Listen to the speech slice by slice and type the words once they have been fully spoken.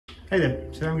Hey there,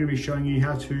 today I'm going to be showing you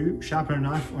how to sharpen a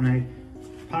knife on a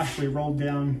partially rolled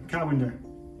down car window.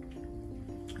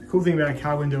 The cool thing about a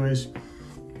car window is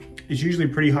it's usually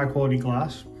pretty high quality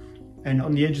glass, and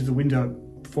on the edge of the window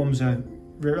forms a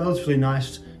relatively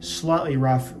nice, slightly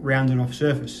rough, rounded off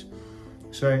surface.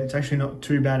 So it's actually not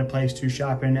too bad a place to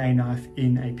sharpen a knife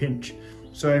in a pinch.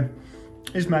 So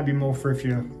this might be more for if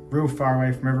you're real far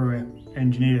away from everywhere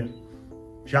and you need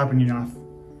to sharpen your knife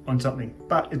on something,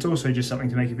 but it's also just something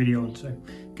to make a video on. So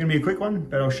gonna be a quick one,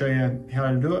 but I'll show you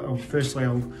how to do it. Firstly,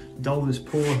 I'll dull this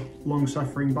poor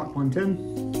long-suffering buck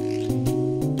 110.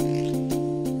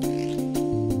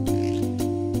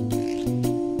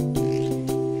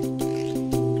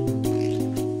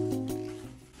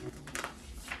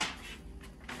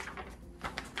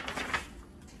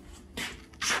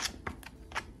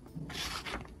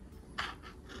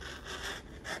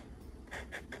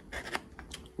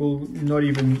 Will not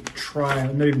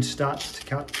even start to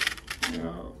cut,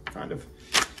 kind of.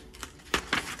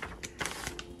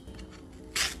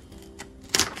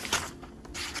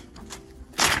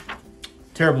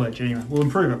 Terrible edge anyway, we'll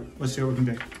improve it. Let's see what we can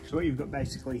do. So what you've got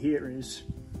basically here is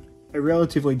a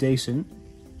relatively decent,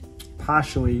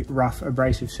 partially rough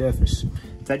abrasive surface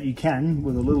that you can,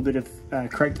 with a little bit of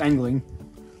correct angling,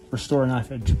 restore a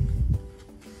knife edge.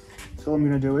 So all I'm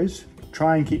going to do is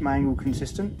try and keep my angle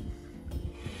consistent.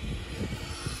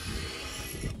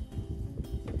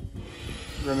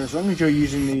 Remember, as long as you're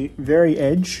using the very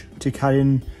edge to cut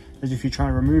in as if you're trying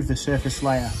to remove the surface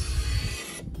layer.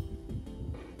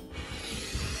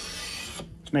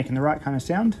 It's making the right kind of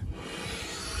sound.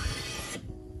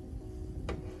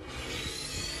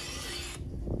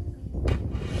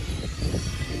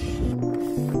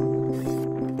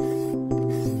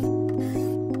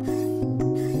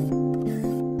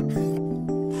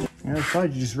 On the other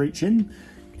side, you just reach in,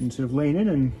 you can sort of lean in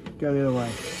and go the other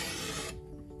way.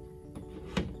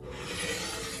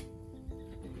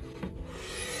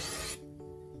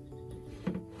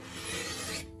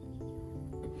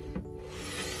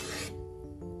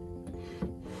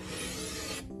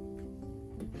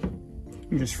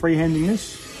 I'm just freehanding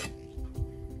this.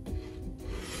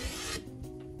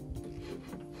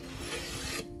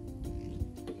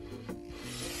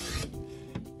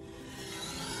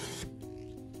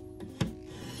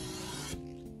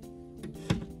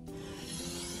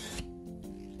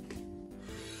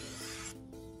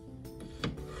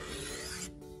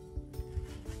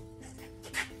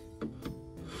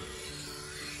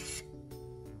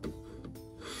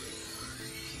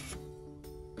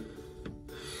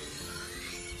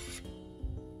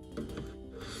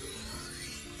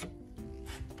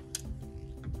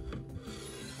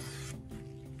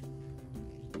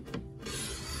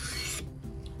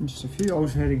 And just a few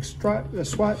alternating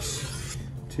swipes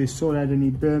to sort out any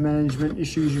burr management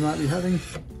issues you might be having.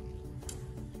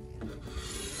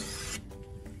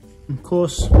 And of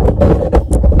course,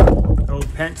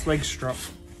 old pants leg strap.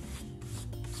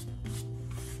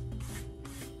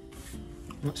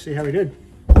 Let's see how we did.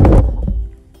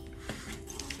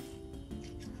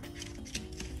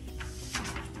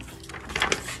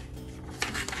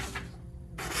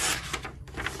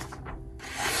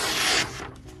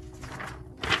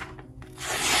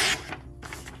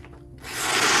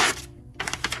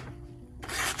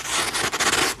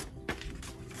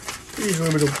 Use a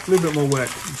little bit more work.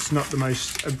 It's not the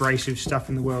most abrasive stuff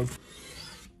in the world.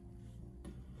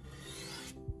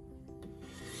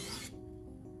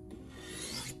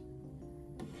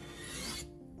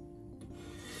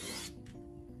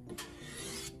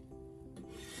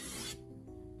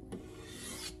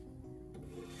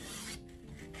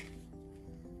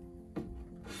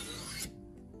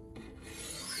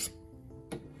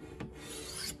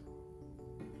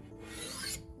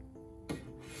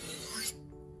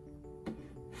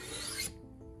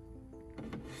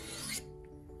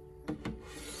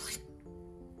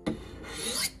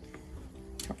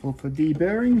 Couple for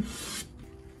deburring.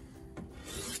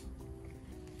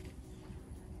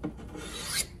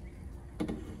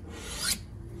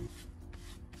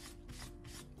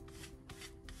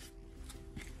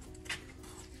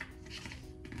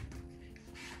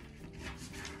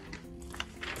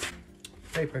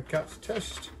 Paper cuts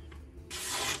test.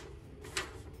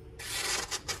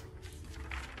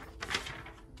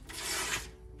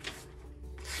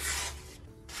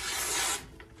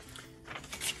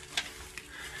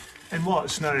 And while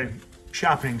it's no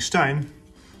sharpening stone,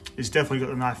 it's definitely got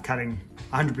the knife cutting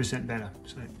 100% better.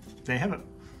 So there you have it.